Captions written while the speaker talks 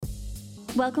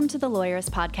Welcome to the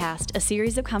Lawyerist Podcast, a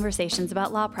series of conversations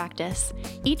about law practice.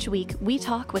 Each week, we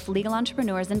talk with legal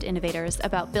entrepreneurs and innovators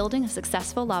about building a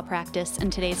successful law practice in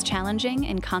today's challenging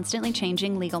and constantly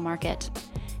changing legal market.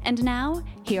 And now,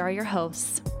 here are your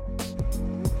hosts.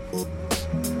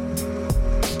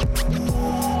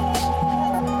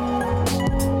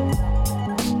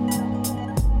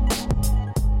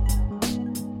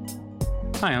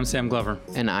 Hi, I'm Sam Glover.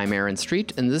 And I'm Aaron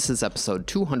Street, and this is episode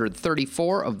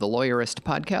 234 of the Lawyerist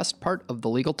Podcast, part of the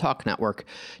Legal Talk Network.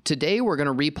 Today, we're going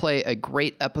to replay a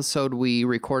great episode we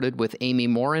recorded with Amy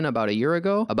Morin about a year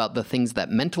ago about the things that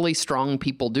mentally strong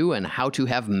people do and how to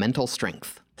have mental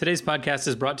strength. Today's podcast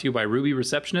is brought to you by Ruby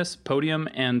Receptionist, Podium,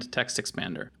 and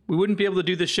TextExpander. We wouldn't be able to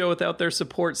do this show without their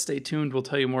support. Stay tuned. We'll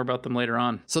tell you more about them later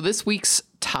on. So this week's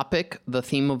topic, the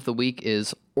theme of the week,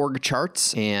 is org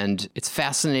charts, and it's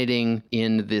fascinating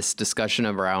in this discussion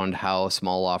around how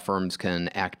small law firms can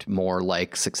act more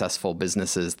like successful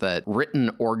businesses that written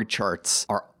org charts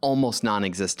are almost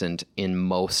non-existent in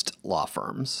most law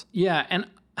firms. Yeah, and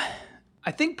I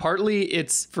think partly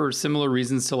it's for similar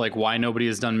reasons to like why nobody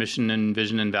has done mission and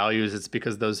vision and values. It's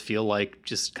because those feel like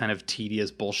just kind of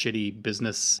tedious, bullshitty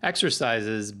business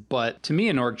exercises. But to me,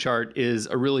 an org chart is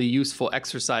a really useful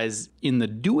exercise in the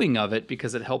doing of it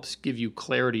because it helps give you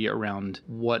clarity around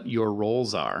what your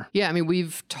roles are. Yeah, I mean,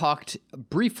 we've talked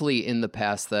briefly in the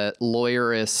past that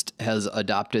Lawyerist has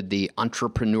adopted the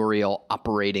Entrepreneurial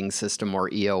Operating System,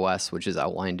 or EOS, which is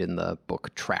outlined in the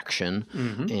book Traction.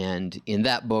 Mm-hmm. And in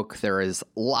that book, there is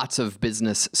lots of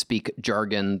business speak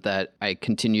jargon that I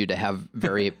continue to have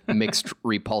very mixed,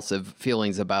 repulsive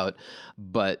feelings about,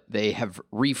 but they have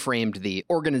reframed the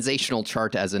organizational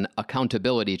chart as an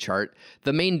accountability chart.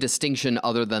 The main distinction,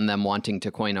 other than them wanting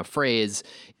to coin a phrase,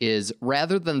 is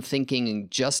rather than thinking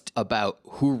just about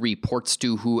who reports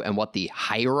to who and what the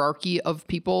hierarchy of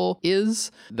people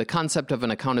is, the concept of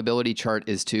an accountability chart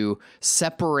is to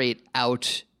separate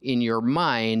out in your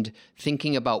mind,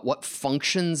 thinking about what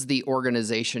functions the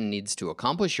organization needs to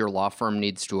accomplish, your law firm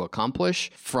needs to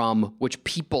accomplish, from which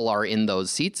people are in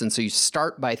those seats. And so you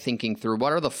start by thinking through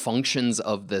what are the functions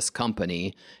of this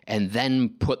company, and then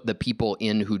put the people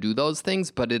in who do those things.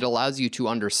 But it allows you to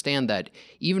understand that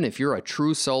even if you're a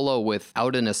true solo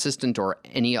without an assistant or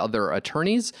any other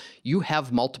attorneys, you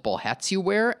have multiple hats you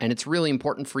wear. And it's really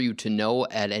important for you to know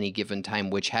at any given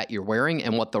time which hat you're wearing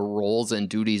and what the roles and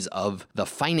duties of the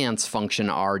finance function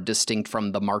are, distinct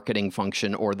from the marketing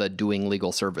function or the doing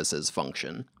legal services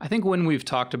function. I think when we've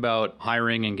talked about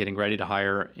hiring and getting ready to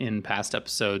hire in past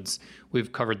episodes,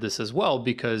 we've covered this as well,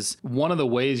 because one of the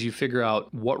ways you figure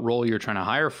out what role you're trying to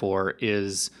hire for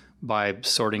is by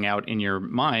sorting out in your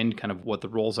mind kind of what the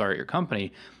roles are at your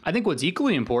company. I think what's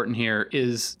equally important here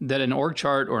is that an org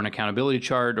chart or an accountability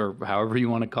chart, or however you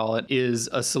want to call it, is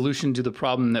a solution to the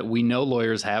problem that we know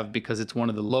lawyers have because it's one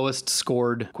of the lowest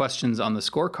scored questions on the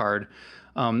scorecard,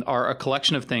 are a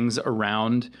collection of things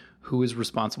around who is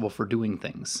responsible for doing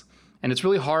things. And it's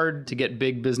really hard to get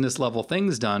big business level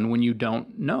things done when you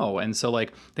don't know. And so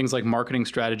like things like marketing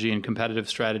strategy and competitive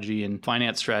strategy and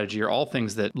finance strategy are all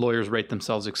things that lawyers rate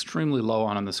themselves extremely low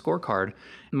on the scorecard.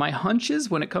 My hunch is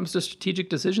when it comes to strategic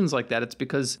decisions like that, it's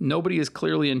because nobody is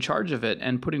clearly in charge of it,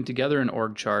 and putting together an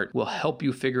org chart will help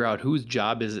you figure out whose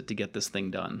job is it to get this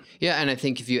thing done. Yeah, and I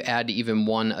think if you add even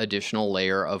one additional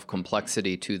layer of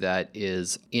complexity to that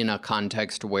is in a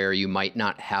context where you might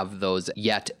not have those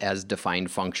yet as defined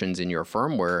functions in your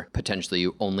firm, where potentially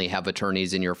you only have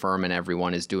attorneys in your firm and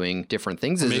everyone is doing different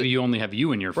things. Or maybe you only have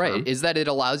you in your firm. Right, is that it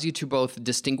allows you to both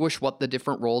distinguish what the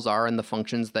different roles are and the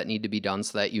functions that need to be done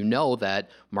so that you know that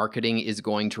marketing is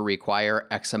going to require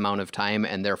X amount of time,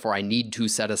 and therefore I need to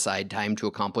set aside time to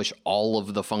accomplish all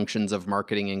of the functions of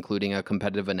marketing, including a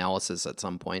competitive analysis at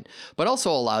some point. But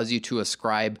also allows you to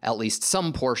ascribe at least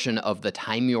some portion of the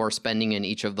time you're spending in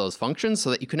each of those functions so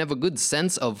that you can have a good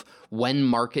sense of when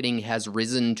marketing has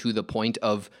risen to the point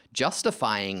of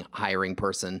justifying hiring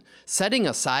person, setting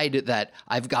aside that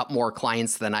I've got more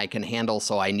clients than I can handle,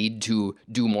 so I need to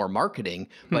do more marketing.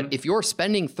 But if you're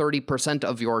spending 30%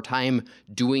 of your time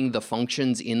doing the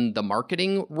functions in the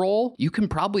marketing role, you can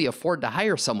probably afford to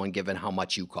hire someone given how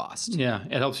much you cost. Yeah,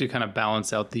 it helps you kind of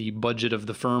balance out the budget of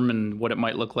the firm and what it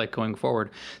might look like going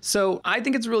forward. So I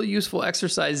think it's a really useful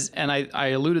exercise, and I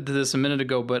alluded to this a minute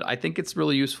ago, but I think it's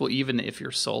really useful even if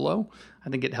you're solo. I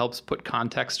think it helps put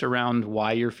context around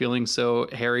why you're feeling so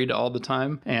harried all the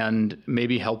time, and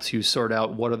maybe helps you sort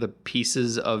out what are the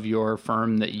pieces of your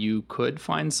firm that you could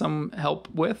find some help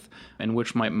with and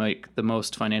which might make the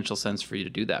most financial sense for you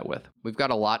to do that with. We've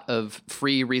got a lot of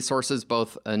free resources,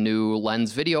 both a new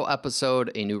Lens video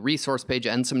episode, a new resource page,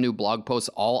 and some new blog posts,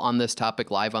 all on this topic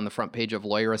live on the front page of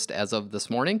Lawyerist as of this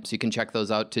morning. So you can check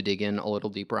those out to dig in a little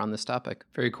deeper on this topic.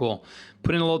 Very cool.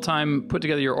 Put in a little time, put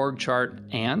together your org chart,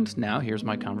 and now here's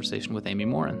my conversation with Amy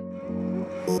Morin.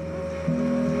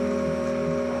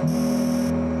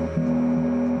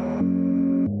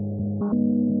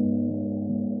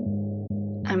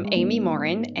 I'm Amy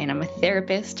Morin, and I'm a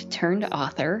therapist turned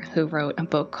author who wrote a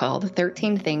book called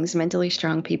 13 Things Mentally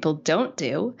Strong People Don't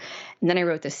Do. And then I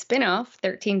wrote the spin-off,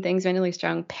 13 Things Mentally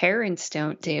Strong Parents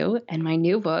Don't Do. And my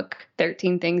new book,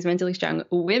 13 Things Mentally Strong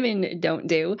Women Don't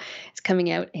Do, is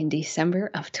coming out in December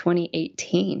of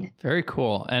 2018. Very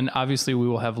cool. And obviously we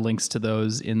will have links to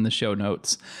those in the show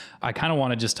notes. I kind of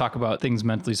want to just talk about things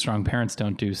mentally strong parents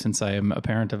don't do, since I am a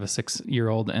parent of a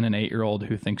 6-year-old and an 8-year-old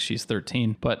who thinks she's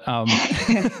 13. But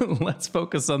let's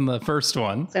focus on the first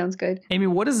one. Sounds good. Amy,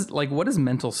 what is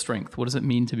mental strength? What does it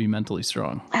mean to be mentally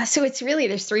strong? So it's really,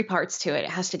 there's 3 parts to it. It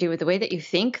has to do with the way that you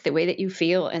think, the way that you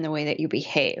feel, and the way that you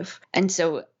behave. And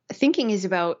so thinking is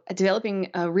about developing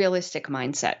a realistic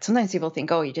mindset. Sometimes people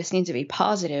think, oh, you just need to be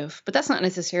positive, but that's not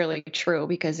necessarily true,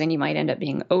 because then you might end up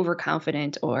being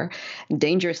overconfident or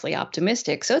dangerously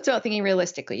optimistic. So it's about thinking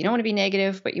realistically. You don't want to be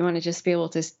negative, but you want to just be able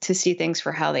to see things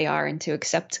for how they are and to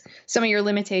accept some of your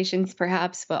limitations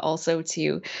perhaps, but also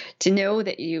to know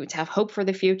that to have hope for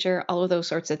the future, all of those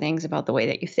sorts of things about the way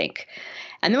that you think.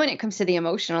 And then when it comes to the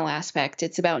emotional aspect,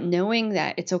 it's about knowing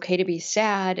that it's okay to be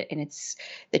sad, and it's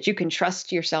that you can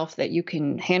trust yourself, that you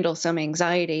can handle some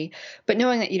anxiety, but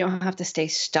knowing that you don't have to stay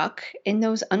stuck in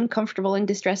those uncomfortable and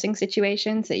distressing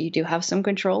situations, that you do have some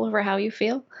control over how you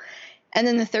feel. And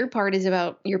then the third part is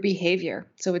about your behavior.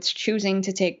 So it's choosing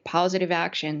to take positive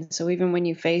action. So even when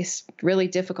you face really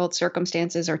difficult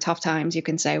circumstances or tough times, you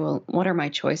can say, well, what are my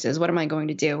choices? What am I going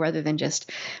to do? Rather than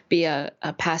just be a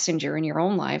passenger in your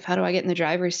own life. How do I get in the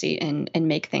driver's seat and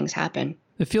make things happen?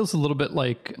 It feels a little bit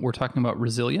like we're talking about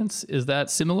resilience. Is that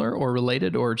similar or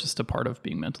related, or just a part of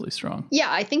being mentally strong?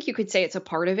 Yeah, I think you could say it's a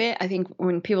part of it. I think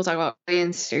when people talk about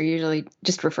resilience, they're usually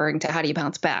just referring to how do you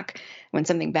bounce back when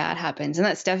something bad happens. And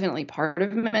that's definitely part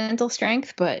of mental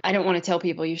strength. But I don't want to tell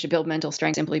people you should build mental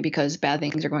strength simply because bad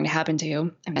things are going to happen to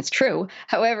you. And that's true.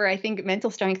 However, I think mental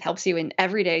strength helps you in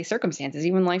everyday circumstances.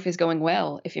 Even when life is going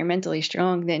well, if you're mentally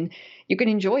strong, then you can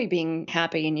enjoy being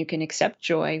happy and you can accept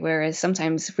joy. Whereas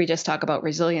sometimes if we just talk about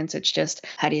resilience, it's just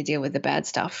how do you deal with the bad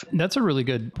stuff? That's a really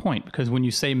good point, because when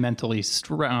you say mentally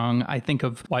strong, I think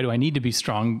of, why do I need to be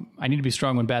strong? I need to be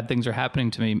strong when bad things are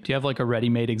happening to me. Do you have like a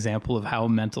ready-made example of how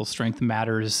mental strength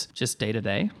matters just day to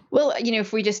day? Well,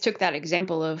 if we just took that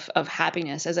example of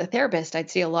happiness, as a therapist, I'd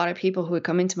see a lot of people who would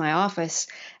come into my office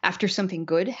after something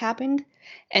good happened.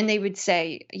 And they would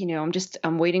say,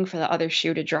 I'm waiting for the other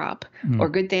shoe to drop, or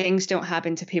good things don't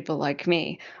happen to people like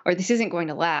me, or this isn't going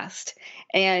to last.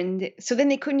 And so then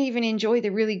they couldn't even enjoy the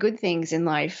really good things in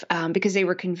life because they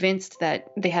were convinced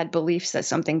that they had beliefs that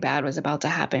something bad was about to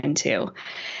happen too.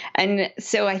 And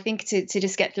so I think to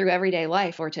just get through everyday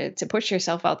life, or to push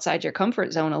yourself outside your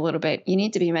comfort zone a little bit, you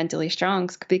need to be mentally strong,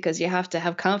 because you have to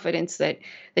have confidence that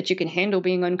you can handle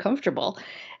being uncomfortable.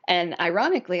 And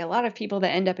ironically, a lot of people that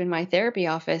end up in my therapy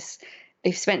office,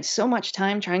 they've spent so much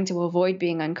time trying to avoid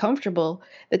being uncomfortable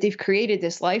that they've created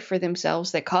this life for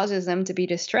themselves that causes them to be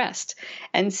distressed.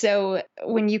 And so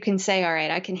when you can say, all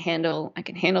right, I can handle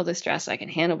the stress, I can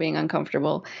handle being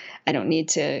uncomfortable, I don't need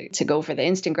to go for the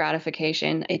instant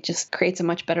gratification, it just creates a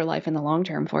much better life in the long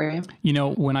term for you.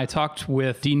 When I talked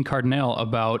with Dean Cardinale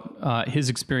about his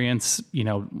experience,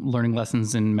 learning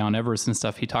lessons in Mount Everest and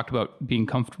stuff, he talked about being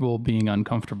comfortable, being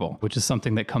uncomfortable, which is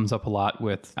something that comes up a lot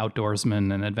with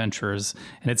outdoorsmen and adventurers.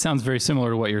 And it sounds very similar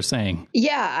to what you're saying.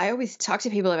 Yeah, I always talk to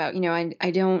people about,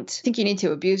 I don't think you need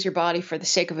to abuse your body for the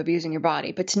sake of abusing your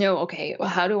body, but to know, okay, well,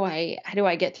 how do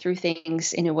I get through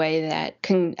things in a way that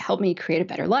can help me create a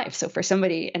better life? So for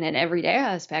somebody in an everyday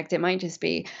aspect, it might just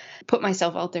be put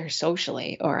myself out there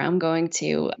socially, or I'm going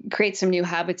to create some new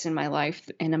habits in my life.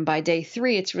 And then by day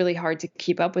 3, it's really hard to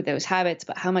keep up with those habits,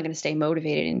 but how am I going to stay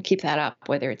motivated and keep that up,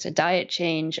 whether it's a diet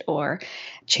change or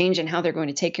change in how they're going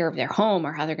to take care of their home,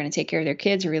 or how they're going to take care of their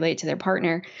kids or relate to their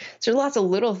partner. So there's lots of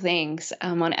little things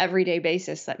on an everyday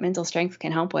basis that mental strength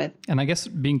can help with. And I guess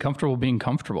being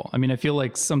comfortable. I mean, I feel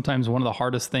like sometimes one of the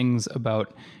hardest things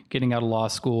about getting out of law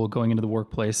school, going into the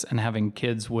workplace, and having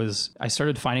kids was I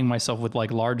started finding myself with like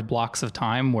large blocks of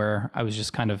time where I was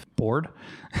just kind of bored.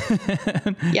 Yes.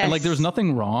 And like there was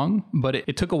nothing wrong, but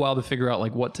it took a while to figure out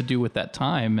like what to do with that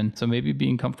time. And so maybe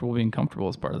being comfortable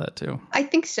is part of that too. I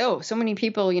think so. So many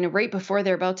people, right before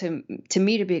they're about to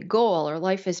meet a big goal, or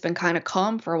life has been kind of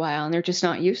calm for a while and they're just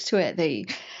not used to it. They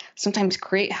sometimes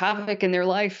create havoc in their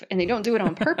life, and they don't do it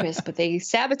on purpose, but they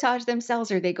sabotage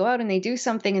themselves, or they go out and they do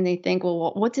something and they think,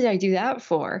 well, what did I do that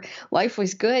for? Life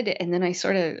was good. And then I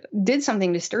sort of did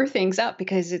something to stir things up,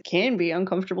 because it can be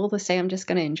uncomfortable to say, I'm just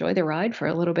going to enjoy the ride for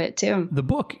a little bit too. The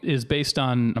book is based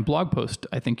on a blog post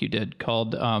I think you did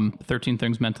called 13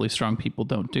 Things Mentally Strong People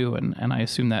Don't Do. And I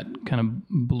assume that kind of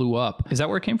blew up. Is that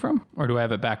where it came from? Or do I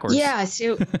have it backwards? Yeah.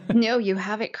 So no, you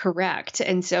have it correct.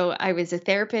 And so I was a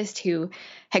therapist who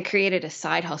had created a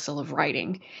side hustle of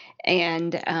writing.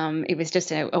 And it was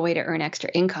just a way to earn extra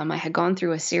income. I had gone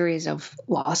through a series of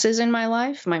losses in my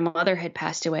life. My mother had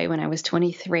passed away when I was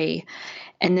 23.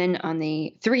 And then on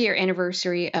the 3-year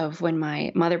anniversary of when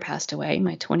my mother passed away,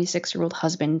 my 26-year-old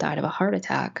husband died of a heart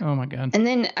attack. Oh, my God. And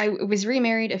then I was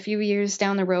remarried a few years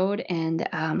down the road. And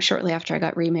shortly after I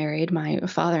got remarried, my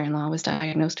father-in-law was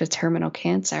diagnosed with terminal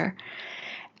cancer.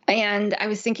 And I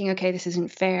was thinking, okay, this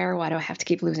isn't fair. Why do I have to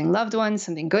keep losing loved ones?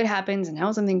 Something good happens and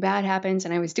now something bad happens.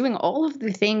 And I was doing all of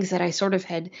the things that I sort of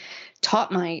had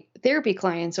taught my therapy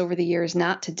clients over the years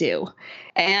not to do.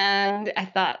 And I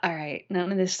thought, all right,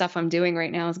 none of this stuff I'm doing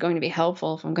right now is going to be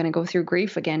helpful if I'm going to go through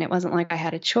grief again. It wasn't like I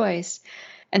had a choice.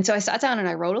 And so I sat down and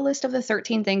I wrote a list of the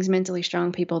 13 things mentally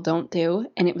strong people don't do.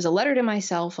 And it was a letter to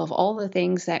myself of all the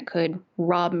things that could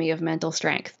rob me of mental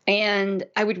strength. And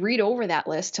I would read over that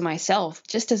list to myself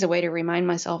just as a way to remind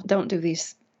myself, don't do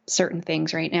these certain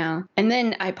things right now. And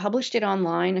then I published it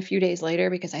online a few days later,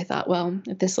 because I thought, well,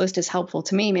 if this list is helpful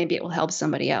to me, maybe it will help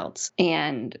somebody else.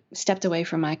 And stepped away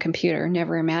from my computer,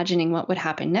 never imagining what would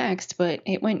happen next, but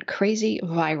it went crazy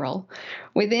viral.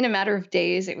 Within a matter of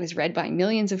days, it was read by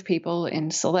millions of people,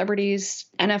 and celebrities,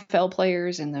 NFL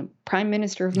players, and the Prime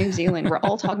Minister of New Zealand were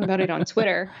all talking about it on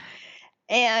Twitter.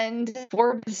 And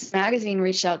Forbes magazine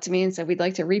reached out to me and said, we'd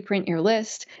like to reprint your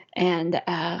list. And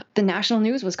the national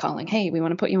news was calling, hey, we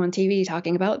want to put you on TV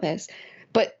talking about this.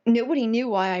 But nobody knew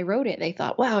why I wrote it. They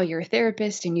thought, wow, you're a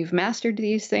therapist and you've mastered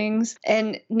these things.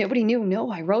 And nobody knew, no,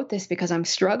 I wrote this because I'm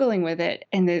struggling with it.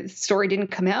 And the story didn't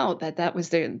come out that was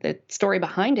the story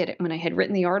behind it. When I had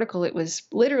written the article, it was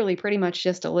literally pretty much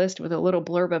just a list with a little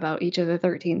blurb about each of the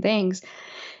 13 things.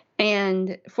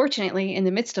 And fortunately, in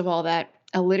the midst of all that,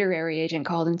 a literary agent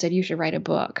called and said, you should write a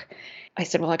book. I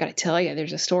said, well, I got to tell you,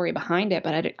 there's a story behind it,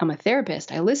 but I'm a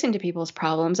therapist. I listen to people's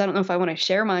problems. I don't know if I want to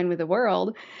share mine with the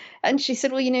world. And she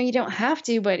said, well, you don't have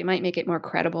to, but it might make it more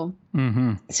credible.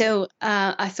 Mm-hmm. So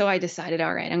I decided,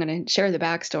 all right, I'm going to share the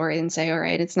backstory and say, all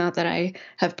right, it's not that I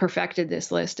have perfected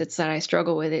this list. It's that I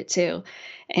struggle with it too.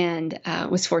 And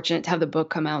was fortunate to have the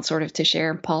book come out sort of to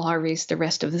share Paul Harvey's The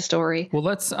Rest of the Story. Well,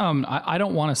 let's, I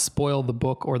don't want to spoil the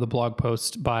book or the blog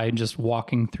post by just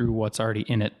walking through what's already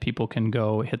in it. People can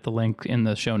go hit the link in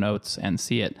the show notes and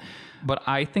see it. But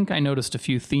I think I noticed a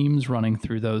few themes running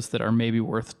through those that are maybe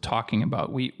worth talking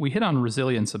about. We hit on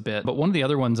resilience a bit, but one of the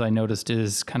other ones I noticed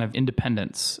is kind of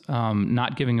independence,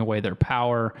 not giving away their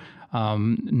power,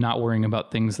 not worrying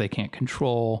about things they can't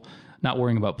control, not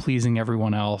worrying about pleasing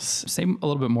everyone else. Say a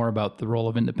little bit more about the role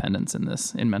of independence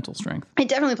in mental strength. It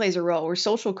definitely plays a role. We're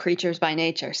social creatures by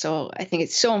nature. So I think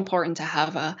it's so important to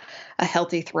have a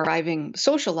healthy, thriving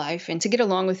social life and to get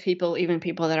along with people, even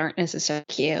people that aren't necessarily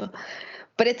you.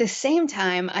 But at the same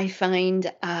time, I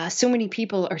find so many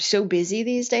people are so busy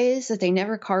these days that they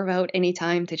never carve out any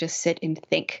time to just sit and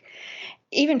think.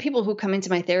 Even people who come into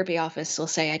my therapy office will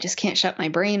say, I just can't shut my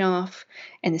brain off.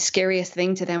 And the scariest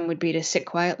thing to them would be to sit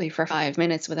quietly for 5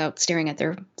 minutes without staring at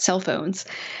their cell phones.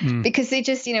 Because they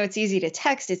just, it's easy to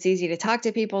text, it's easy to talk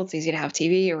to people, it's easy to have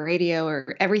TV or radio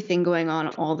or everything going on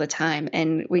all the time.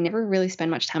 And we never really spend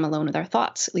much time alone with our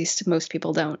thoughts. At least most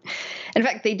people don't. In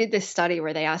fact, they did this study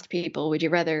where they asked people, would you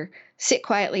rather sit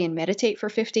quietly and meditate for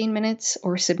 15 minutes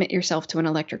or submit yourself to an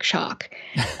electric shock?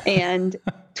 And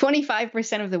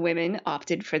 25% of the women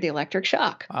opted for the electric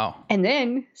shock. Wow. And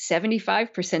then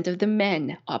 75% of the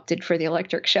men opted for the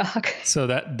electric shock. So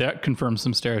that confirms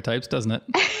some stereotypes, doesn't it?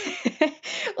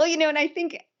 Well, and I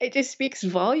think it just speaks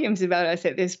volumes about us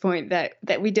at this point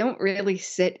that we don't really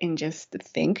sit and just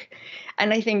think.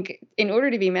 And I think in order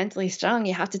to be mentally strong,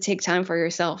 you have to take time for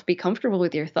yourself, be comfortable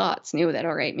with your thoughts, know that,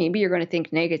 all right, maybe you're going to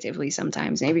think negatively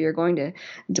sometimes. Maybe you're going to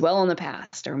dwell on the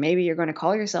past, or maybe you're going to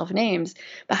call yourself names.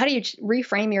 But how do you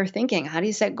reframe your thinking? How do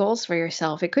you set goals for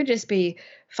yourself? It could just be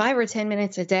 5 or 10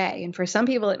 minutes a day. And for some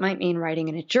people, it might mean writing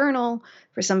in a journal.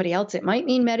 For somebody else, it might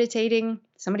mean meditating.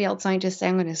 Somebody else might just say,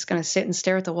 I'm just going to sit and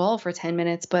stare at the wall for 10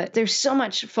 minutes. But there's so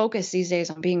much focus these days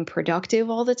on being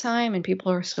productive all the time. And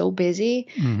people are so busy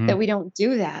that we don't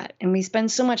do that. And we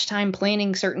spend so much time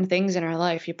planning certain things in our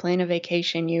life. You plan a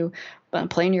vacation, you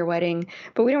plan your wedding,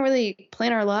 but we don't really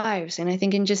plan our lives. And I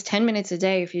think in just 10 minutes a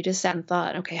day, if you just sat and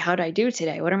thought, okay, how do I do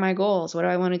today? What are my goals? What do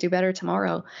I want to do better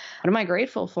tomorrow? What am I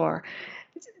grateful for?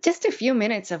 Just a few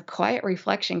minutes of quiet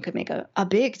reflection could make a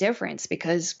big difference,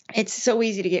 because it's so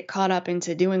easy to get caught up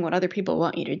into doing what other people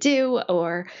want you to do,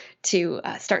 or to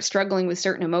start struggling with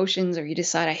certain emotions, or you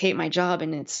decide I hate my job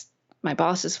and it's my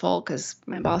boss's fault because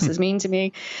my boss is mean to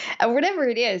me, whatever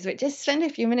it is. But just spend a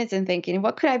few minutes in thinking,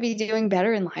 what could I be doing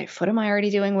better in life? What am I already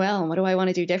doing well? And what do I want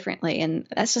to do differently? And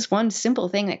that's just one simple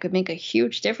thing that could make a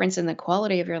huge difference in the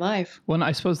quality of your life. Well, and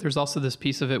I suppose there's also this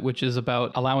piece of it, which is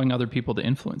about allowing other people to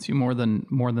influence you more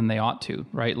than they ought to,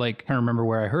 right? Like, I don't remember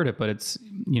where I heard it, but it's,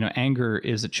 anger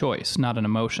is a choice, not an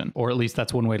emotion, or at least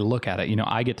that's one way to look at it.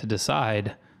 I get to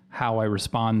decide how I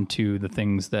respond to the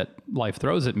things that life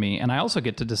throws at me. And I also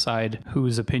get to decide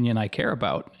whose opinion I care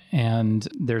about. And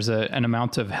there's an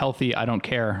amount of healthy I don't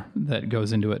care that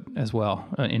goes into it as well,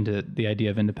 into the idea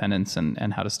of independence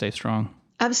and how to stay strong.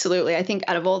 Absolutely. I think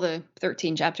out of all the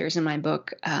 13 chapters in my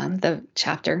book, the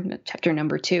chapter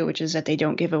number 2, which is that they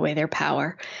don't give away their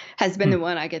power, has been the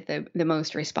one I get the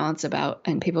most response about.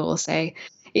 And people will say,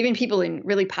 even people in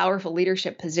really powerful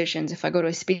leadership positions, if I go to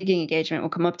a speaking engagement, will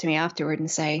come up to me afterward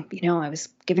and say, I was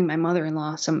giving my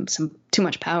mother-in-law some too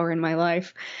much power in my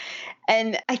life.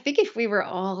 And I think if we were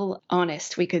all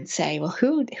honest, we could say, well,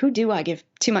 who do I give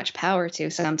too much power to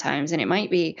sometimes? And it might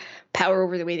be power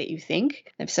over the way that you think.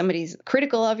 If somebody's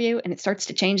critical of you and it starts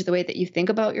to change the way that you think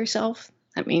about yourself,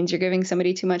 that means you're giving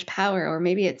somebody too much power. Or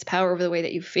maybe it's power over the way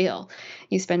that you feel.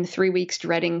 You spend 3 weeks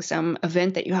dreading some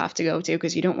event that you have to go to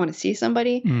because you don't want to see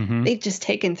somebody. They've just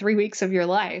taken 3 weeks of your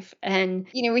life. And,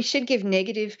 we should give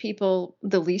negative people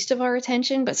the least of our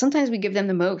attention, but sometimes we give them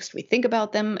the most. We think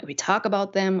about them, we talk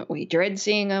about them, we dread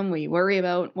seeing them, we worry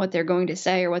about what they're going to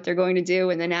say or what they're going to do.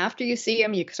 And then after you see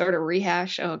them, you sort of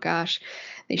rehash, oh gosh,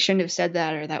 they shouldn't have said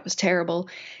that, or that was terrible.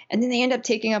 And then they end up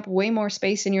taking up way more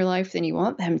space in your life than you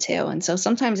want them to. And so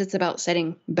sometimes it's about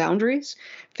setting boundaries,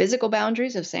 physical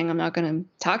boundaries of saying, I'm not going to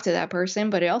talk to that person,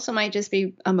 but it also might just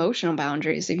be emotional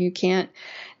boundaries. If you can't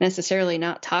necessarily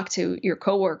not talk to your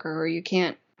coworker, or you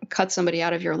can't cut somebody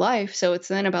out of your life. So it's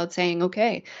then about saying,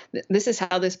 okay, this is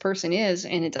how this person is,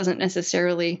 and it doesn't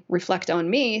necessarily reflect on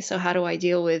me. So how do I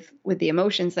deal with the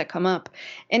emotions that come up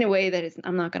in a way that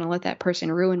I'm not going to let that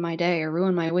person ruin my day or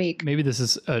ruin my week? Maybe this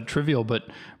is trivial, but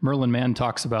Merlin Mann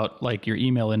talks about like your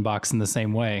email inbox in the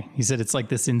same way. He said it's like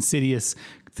this insidious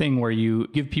thing where you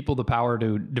give people the power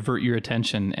to divert your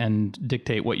attention and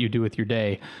dictate what you do with your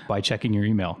day by checking your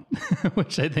email,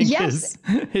 which I think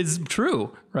is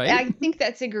true, right? I think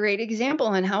that's a great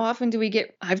example. And how often do we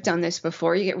I've done this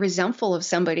before, you get resentful of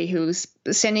somebody who's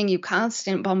sending you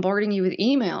bombarding you with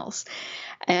emails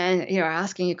and,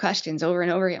 asking you questions over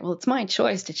and over again. Well, it's my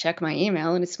choice to check my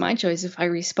email, and it's my choice if I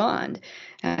respond.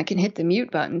 I can hit the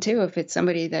mute button too if it's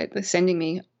somebody that is sending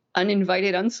me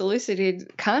uninvited,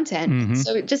 unsolicited content.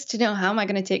 So just to know, how am I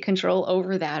going to take control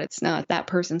over that? It's not that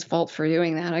person's fault for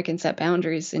doing that. I can set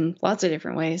boundaries in lots of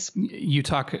different ways. You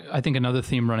talk, I think another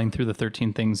theme running through the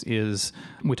 13 things is,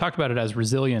 we talked about it as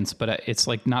resilience, but it's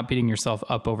like not beating yourself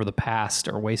up over the past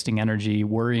or wasting energy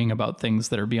worrying about things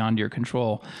that are beyond your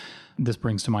control. This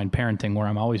brings to mind parenting, where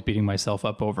I'm always beating myself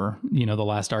up over, the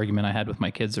last argument I had with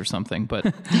my kids or something.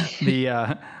 But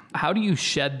how do you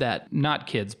shed that, not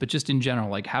kids, but just in general,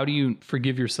 like how do you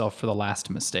forgive yourself for the last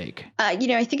mistake? I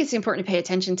think it's important to pay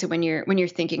attention to when you're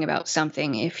thinking about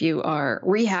something. If you are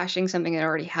rehashing something that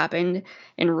already happened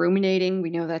and ruminating, we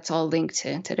know that's all linked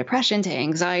to depression, to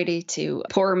anxiety, to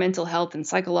poor mental health and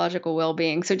psychological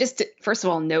well-being. So just to, first of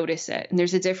all, notice it. And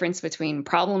there's a difference between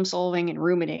problem solving and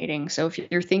ruminating. So if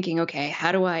you're thinking, okay,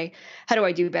 how do I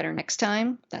do better next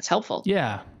time? That's helpful.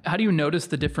 Yeah. How do you notice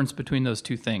the difference between those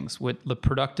two things, with the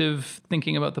productive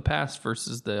thinking about the past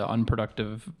versus the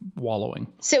unproductive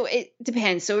wallowing? So it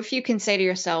depends. So if you can say to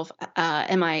yourself,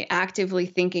 am I actively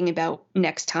thinking about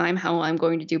next time, how I'm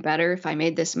going to do better? If I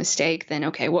made this mistake, then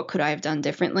okay, what could I have done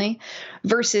differently?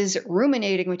 Versus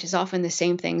ruminating, which is often the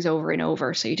same things over and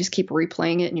over. So you just keep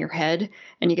replaying it in your head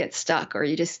and you get stuck, or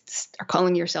you just are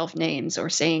calling yourself names or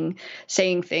saying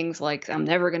things like, I'm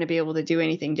never going to be able to do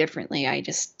anything differently.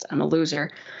 I'm a loser.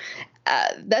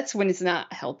 That's when it's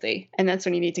not healthy. And that's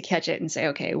when you need to catch it and say,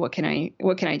 okay, what can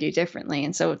I do differently?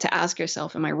 And so to ask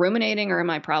yourself, am I ruminating or am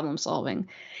I problem solving?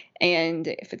 And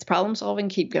if it's problem solving,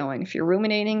 keep going. If you're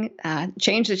ruminating,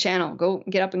 change the channel. Go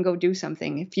get up and go do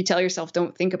something. If you tell yourself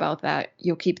don't think about that,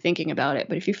 you'll keep thinking about it.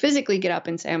 But if you physically get up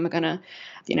and say, I'm going to,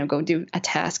 go do a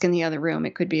task in the other room,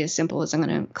 it could be as simple as I'm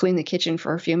going to clean the kitchen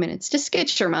for a few minutes. Just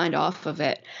get your mind off of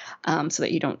it so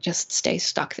that you don't just stay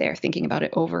stuck there thinking about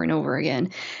it over and over again.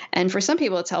 And for some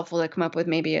people, it's helpful to come up with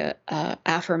maybe a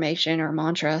affirmation or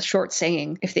mantra, a short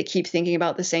saying. If they keep thinking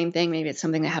about the same thing, maybe it's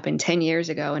something that happened 10 years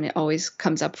ago and it always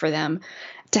comes up for them,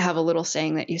 to have a little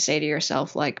saying that you say to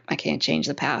yourself, like, I can't change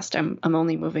the past. I'm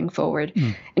only moving forward.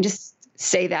 And just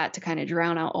say that to kind of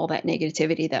drown out all that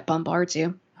negativity that bombards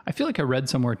you. I feel like I read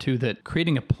somewhere too that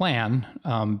creating a plan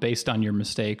based on your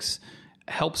mistakes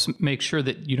helps make sure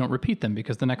that you don't repeat them,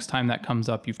 because the next time that comes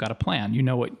up, you've got a plan. You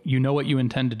know what you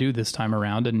intend to do this time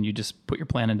around, and you just put your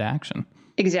plan into action.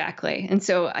 Exactly. And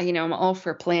so, I'm all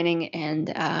for planning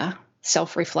and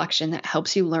self-reflection that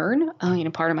helps you learn.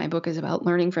 Part of my book is about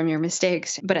learning from your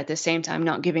mistakes, but at the same time,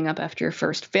 not giving up after your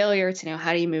first failure, to know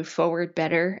how do you move forward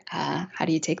better? How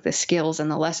do you take the skills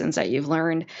and the lessons that you've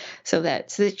learned so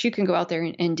that you can go out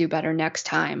there and do better next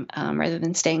time, rather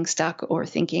than staying stuck or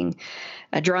thinking,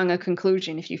 drawing a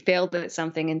conclusion if you failed at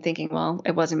something and thinking, well,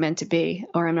 it wasn't meant to be,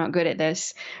 or I'm not good at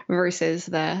this, versus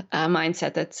the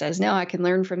mindset that says, no, I can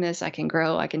learn from this, I can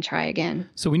grow, I can try again.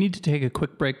 So we need to take a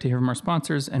quick break to hear from our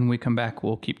sponsors, and we come back,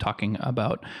 we'll keep talking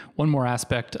about one more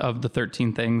aspect of the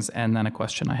 13 things, and then a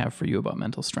question I have for you about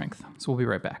mental strength. So we'll be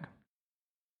right back.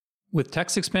 With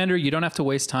TextExpander, you don't have to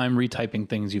waste time retyping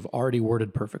things you've already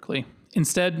worded perfectly.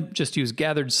 Instead, just use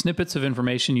gathered snippets of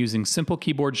information using simple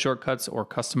keyboard shortcuts or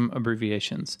custom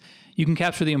abbreviations. You can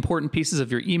capture the important pieces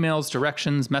of your emails,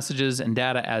 directions, messages, and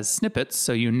data as snippets,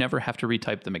 so you never have to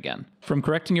retype them again. From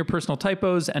correcting your personal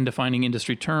typos and defining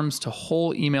industry terms to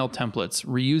whole email templates,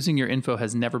 reusing your info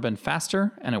has never been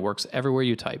faster, and it works everywhere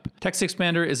you type.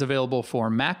 TextExpander is available for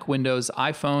Mac, Windows,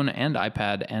 iPhone, and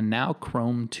iPad, and now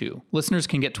Chrome too. Listeners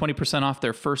can get 20% off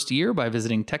their first year by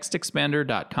visiting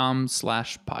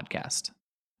textexpander.com/podcast.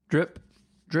 Drip,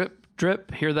 drip,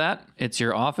 drip. Hear that? It's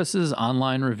your office's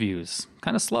online reviews.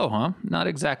 Kind of slow, huh? Not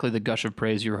exactly the gush of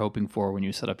praise you were hoping for when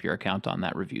you set up your account on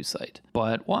that review site.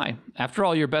 But why? After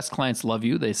all, your best clients love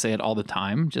you. They say it all the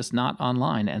time, just not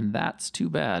online, and that's too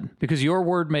bad. Because your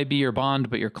word may be your bond,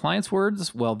 but your clients'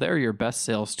 words, well, they're your best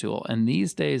sales tool. And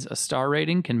these days, a star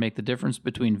rating can make the difference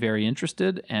between very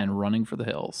interested and running for the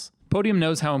hills. Podium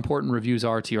knows how important reviews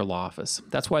are to your law office.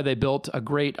 That's why they built a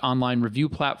great online review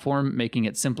platform, making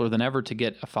it simpler than ever to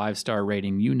get a 5-star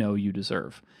rating you know you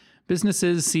deserve.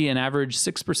 Businesses see an average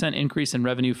 6% increase in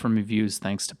revenue from reviews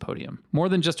thanks to Podium. More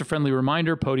than just a friendly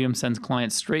reminder, Podium sends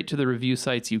clients straight to the review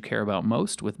sites you care about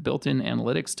most, with built-in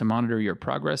analytics to monitor your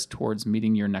progress towards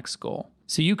meeting your next goal.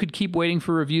 So you could keep waiting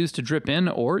for reviews to drip in,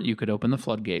 or you could open the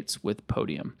floodgates with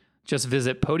Podium. Just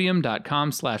visit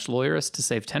podium.com/lawyerist to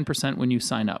save 10% when you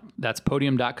sign up. That's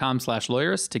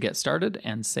podium.com/lawyerist to get started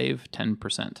and save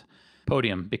 10%.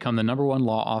 Podium, become the #1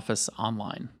 law office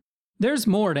online. There's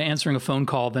more to answering a phone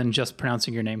call than just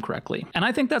pronouncing your name correctly. And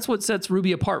I think that's what sets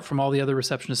Ruby apart from all the other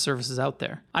receptionist services out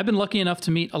there. I've been lucky enough to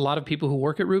meet a lot of people who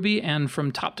work at Ruby, and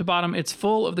from top to bottom, it's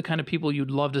full of the kind of people you'd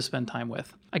love to spend time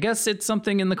with. I guess it's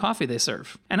something in the coffee they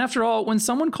serve. And after all, when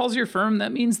someone calls your firm,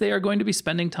 that means they are going to be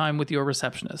spending time with your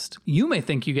receptionist. You may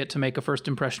think you get to make a first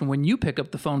impression when you pick up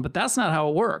the phone, but that's not how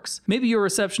it works. Maybe your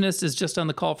receptionist is just on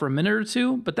the call for a minute or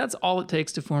two, but that's all it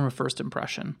takes to form a first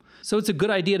impression. So it's a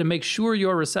good idea to make sure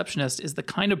your receptionist is the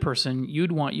kind of person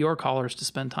you'd want your callers to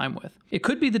spend time with. It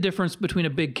could be the difference between a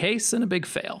big case and a big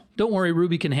fail. Don't worry,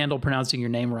 Ruby can handle pronouncing your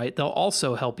name right. They'll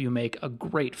also help you make a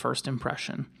great first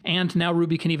impression. And now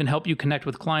Ruby can even help you connect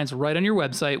with clients right on your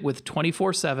website with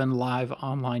 24/7 live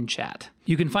online chat.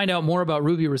 You can find out more about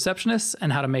Ruby receptionists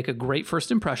and how to make a great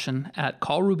first impression at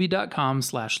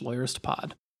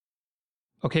callruby.com/lawyeristpod.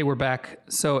 Okay, we're back.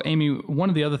 So, Amy, one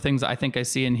of the other things I think I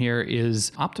see in here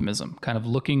is optimism, kind of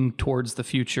looking towards the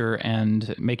future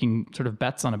and making sort of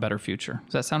bets on a better future.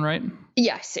 Does that sound right?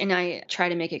 Yes, and I try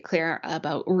to make it clear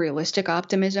about realistic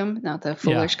optimism, not the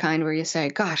foolish kind where you say,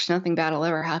 gosh, nothing bad will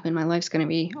ever happen. My life's going to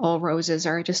be all roses,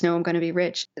 or I just know I'm going to be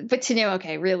rich. But to know,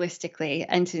 okay, realistically,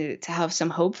 and to have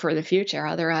some hope for the future.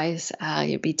 Otherwise,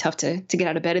 it'd be tough to get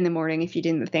out of bed in the morning if you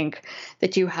didn't think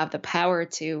that you have the power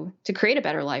to create a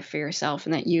better life for yourself,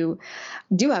 and that you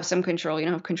do have some control. You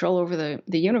don't have control over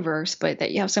the universe, but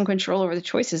that you have some control over the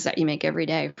choices that you make every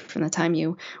day, from the time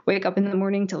you wake up in the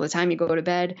morning till the time you go to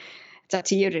bed. It's up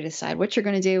to you to decide what you're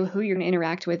going to do, who you're going to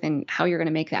interact with, and how you're going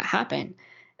to make that happen.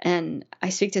 And I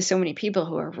speak to so many people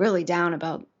who are really down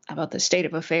about about the state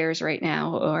of affairs right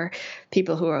now, or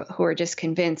people who are just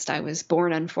convinced I was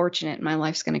born unfortunate and my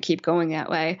life's going to keep going that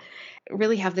way,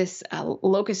 really have this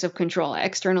locus of control,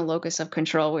 external locus of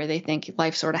control, where they think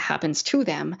life sort of happens to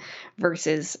them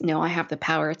versus, no, I have the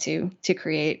power to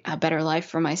create a better life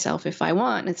for myself if I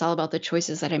want. And it's all about the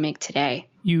choices that I make today.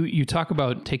 You talk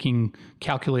about taking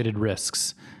calculated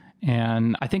risks.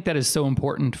 And I think that is so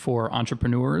important for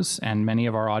entrepreneurs, and many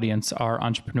of our audience are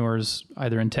entrepreneurs,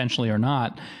 either intentionally or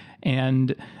not.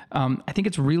 And I think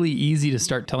it's really easy to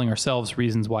start telling ourselves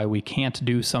reasons why we can't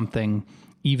do something,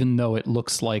 even though it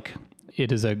looks like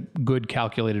it is a good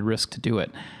calculated risk to do it.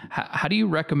 How do you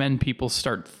recommend people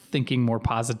start thinking more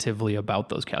positively about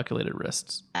those calculated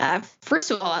risks?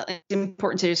 First of all, it's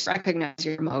important to just recognize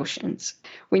your emotions.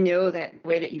 We know that the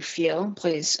way that you feel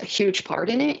plays a huge part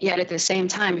in it. Yet at the same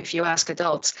time, if you ask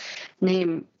adults,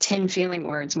 name 10 feeling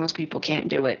words, most people can't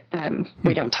do it.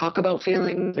 We don't talk about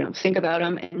feelings. We don't think about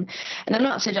them. And I'm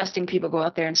not suggesting people go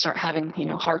out there and start having,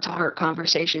 heart-to-heart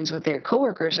conversations with their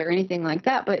coworkers or anything like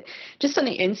that. But just on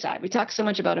the inside, we talk so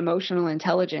much about emotional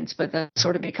intelligence, but that's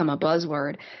sort of become a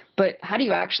buzzword. But how do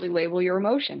you actually label your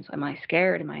emotions? Am I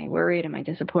scared? Am I worried? Am I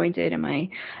disappointed? Am I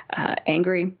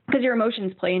angry? Because your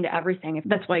emotions play into everything.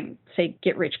 That's why, say,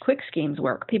 get-rich-quick schemes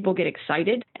work. People get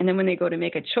excited, and then when they go to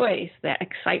make a choice, that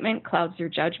excitement clouds their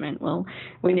judgment. Well,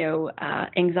 we know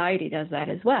anxiety does that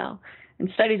as well. And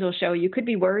studies will show you could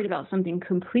be worried about something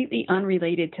completely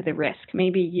unrelated to the risk.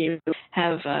 Maybe you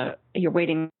have you're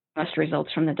waiting test results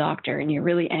from the doctor and you're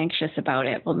really anxious about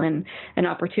it. Well, then an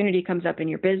opportunity comes up in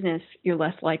your business, you're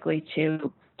less likely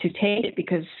to take it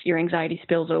because your anxiety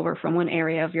spills over from one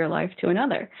area of your life to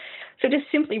another. So just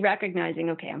simply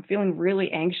recognizing, okay, I'm feeling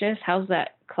really anxious. How's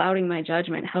that clouding my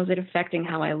judgment? How's it affecting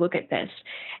how I look at this?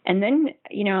 And then,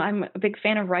 I'm a big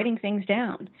fan of writing things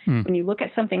down. When you look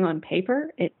at something on paper,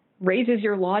 it raises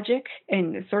your logic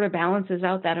and it sort of balances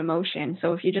out that emotion.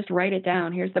 So if you just write it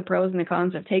down, here's the pros and the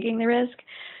cons of taking the risk.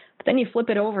 But then you flip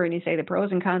it over and you say the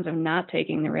pros and cons of not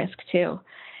taking the risk too.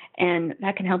 And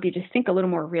that can help you just think a little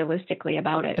more realistically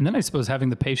about it. And then I suppose having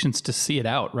the patience to see it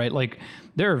out, right? Like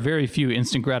there are very few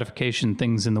instant gratification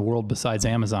things in the world besides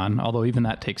Amazon, although even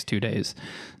that takes 2 days.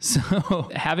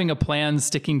 So having a plan,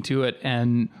 sticking to it,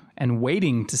 and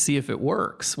waiting to see if it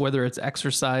works, whether it's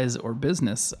exercise or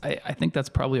business, I think that's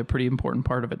probably a pretty important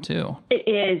part of it too. It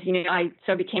is. I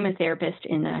became a therapist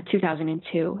in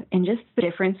 2002, and just the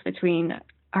difference between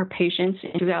our patients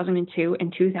in 2002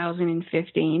 and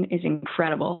 2015 is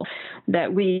incredible.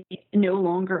 That we no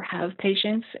longer have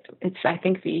patients. It's, I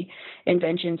think, the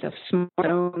inventions of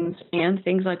smartphones and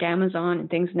things like Amazon and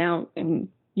things now. And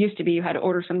used to be you had to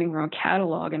order something from a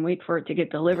catalog and wait for it to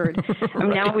get delivered.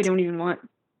 Right. Now we don't even want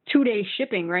 2-day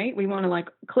shipping, right? We want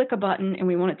to click a button and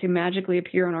we want it to magically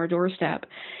appear on our doorstep.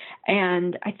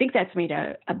 And I think that's made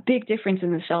a big difference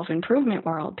in the self-improvement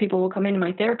world. People will come into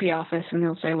my therapy office and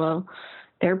they'll say, well,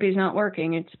 therapy's not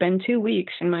working. It's been 2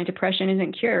 weeks and my depression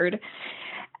isn't cured.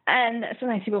 And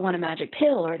sometimes people want a magic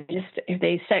pill, or just if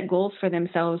they set goals for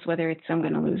themselves, whether it's I'm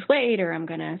going to lose weight, or I'm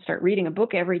going to start reading a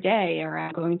book every day, or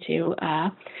I'm going to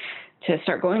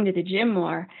start going to the gym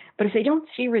more. But if they don't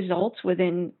see results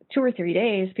within 2 or 3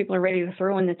 days, people are ready to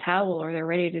throw in the towel, or they're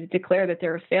ready to declare that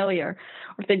they're a failure.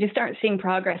 Or if they just aren't seeing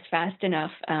progress fast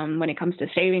enough when it comes to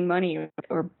saving money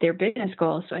or their business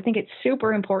goals. So I think it's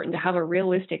super important to have a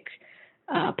realistic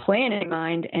plan in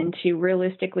mind and to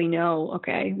realistically know,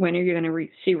 okay, when are you going to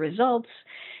see results?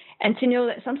 And to know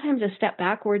that sometimes a step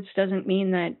backwards doesn't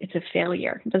mean that it's a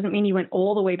failure. It doesn't mean you went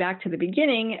all the way back to the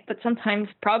beginning, but sometimes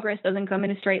progress doesn't come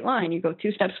in a straight line. You go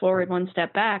 2 steps forward, 1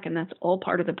 step back, and that's all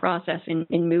part of the process in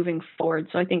moving forward.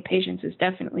 So I think patience is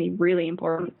definitely really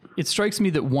important. It strikes me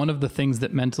that one of the things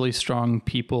that mentally strong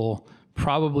people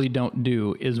probably don't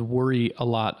do is worry a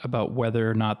lot about whether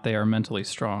or not they are mentally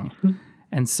strong. Mm-hmm.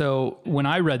 And so when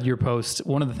I read your post,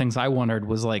 one of the things I wondered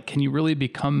was can you really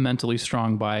become mentally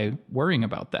strong by worrying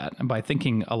about that and by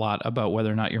thinking a lot about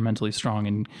whether or not you're mentally strong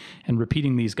and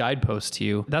repeating these guideposts to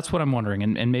you? That's what I'm wondering.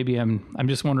 And maybe I'm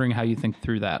just wondering how you think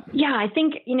through that. Yeah, I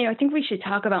think we should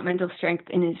talk about mental strength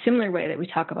in a similar way that we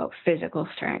talk about physical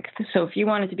strength. So if you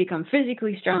wanted to become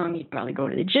physically strong, you'd probably go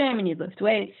to the gym and you'd lift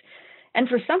weights. And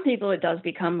for some people, it does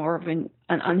become more of an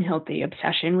unhealthy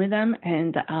obsession with them,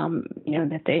 and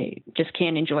that they just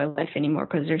can't enjoy life anymore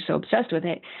because they're so obsessed with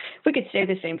it. We could say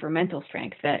the same for mental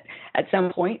strength, that at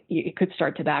some point it could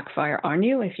start to backfire on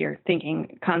you if you're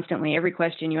thinking constantly. Every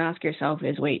question you ask yourself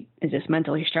is, wait, is this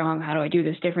mentally strong? How do I do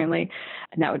this differently?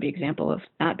 And that would be an example of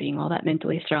not being all that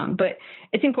mentally strong. But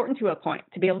it's important to a point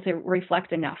to be able to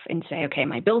reflect enough and say, okay,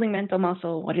 am I building mental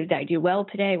muscle? What did I do well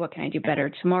today? What can I do better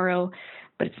tomorrow?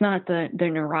 But it's not the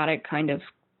neurotic kind of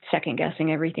second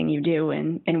guessing everything you do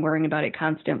and worrying about it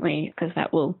constantly, because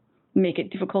that will make it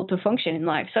difficult to function in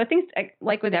life. So I think,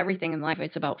 like with everything in life,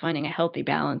 it's about finding a healthy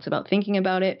balance, about thinking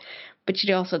about it, but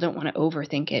you also don't want to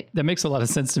overthink it. That makes a lot of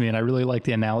sense to me. And I really like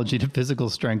the analogy to physical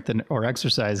strength or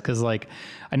exercise. Cause like,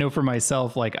 I know for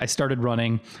myself, like I started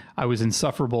running, I was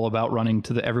insufferable about running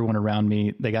to everyone around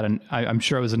me. I'm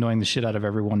sure I was annoying the shit out of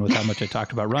everyone with how much I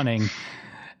talked about running.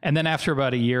 And then after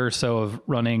about a year or so of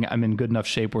running, I'm in good enough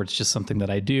shape where it's just something that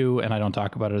I do and I don't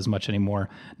talk about it as much anymore.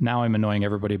 Now I'm annoying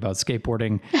everybody about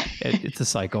skateboarding. It's a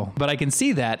cycle. But I can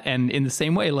see that. And in the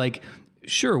same way, like,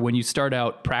 sure, when you start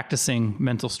out practicing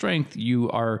mental strength,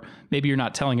 maybe you're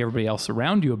not telling everybody else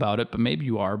around you about it, but maybe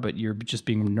you are, but you're just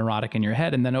being neurotic in your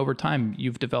head. And then over time,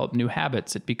 you've developed new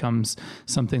habits. It becomes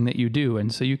something that you do.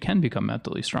 And so you can become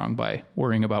mentally strong by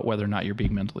worrying about whether or not you're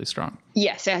being mentally strong.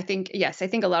 Yes, I think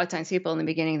a lot of times people in the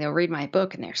beginning, they'll read my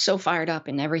book and they're so fired up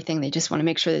and everything. They just want to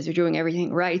make sure that they're doing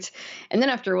everything right. And then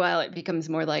after a while, it becomes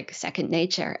more like second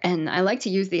nature. And I like to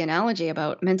use the analogy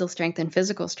about mental strength and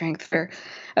physical strength for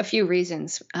a few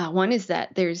reasons. One is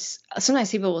that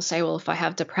sometimes people will say, well, if I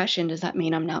have depression, does that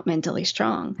mean I'm not mentally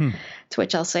strong? To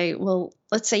which I'll say, well,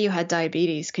 let's say you had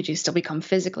diabetes. Could you still become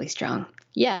physically strong?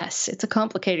 Yes, it's a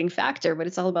complicating factor, but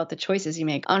it's all about the choices you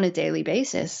make on a daily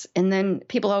basis. And then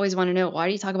people always want to know, why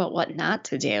do you talk about what not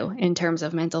to do in terms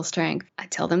of mental strength? I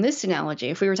tell them this analogy.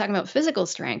 If we were talking about physical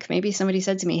strength, maybe somebody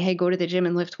said to me, hey, go to the gym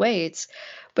and lift weights.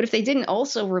 But if they didn't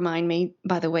also remind me,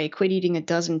 by the way, quit eating a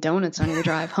dozen donuts on your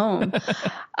drive home,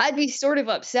 I'd be sort of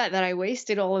upset that I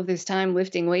wasted all of this time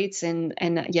lifting weights and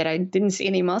yet I didn't see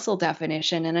any muscle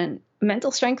definition. And then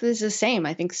mental strength is the same.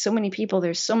 I think so many people,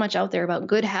 there's so much out there about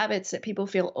good habits that people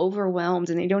feel overwhelmed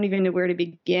and they don't even know where to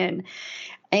begin.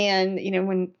 And,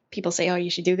 when people say, oh, you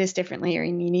should do this differently, or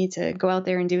you need to go out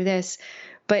there and do this.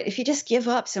 But if you just give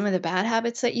up some of the bad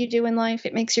habits that you do in life,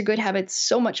 it makes your good habits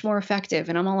so much more effective.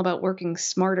 And I'm all about working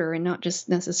smarter and not just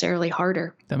necessarily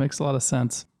harder. That makes a lot of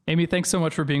sense. Amy, thanks so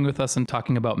much for being with us and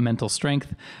talking about mental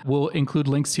strength. We'll include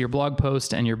links to your blog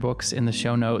post and your books in the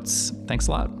show notes. Thanks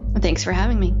a lot. Thanks for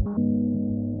having me.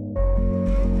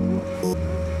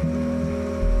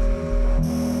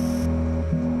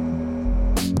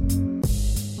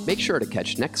 Make sure to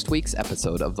catch next week's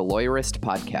episode of the Lawyerist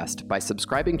Podcast by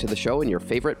subscribing to the show in your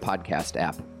favorite podcast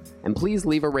app. And please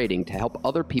leave a rating to help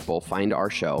other people find our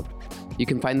show. You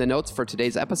can find the notes for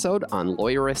today's episode on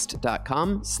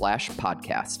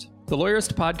lawyerist.com/podcast. The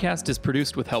Lawyerist Podcast is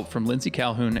produced with help from Lindsay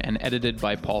Calhoun and edited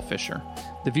by Paul Fisher.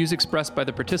 The views expressed by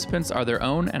the participants are their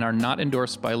own and are not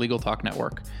endorsed by Legal Talk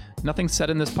Network. Nothing said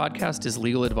in this podcast is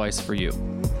legal advice for you.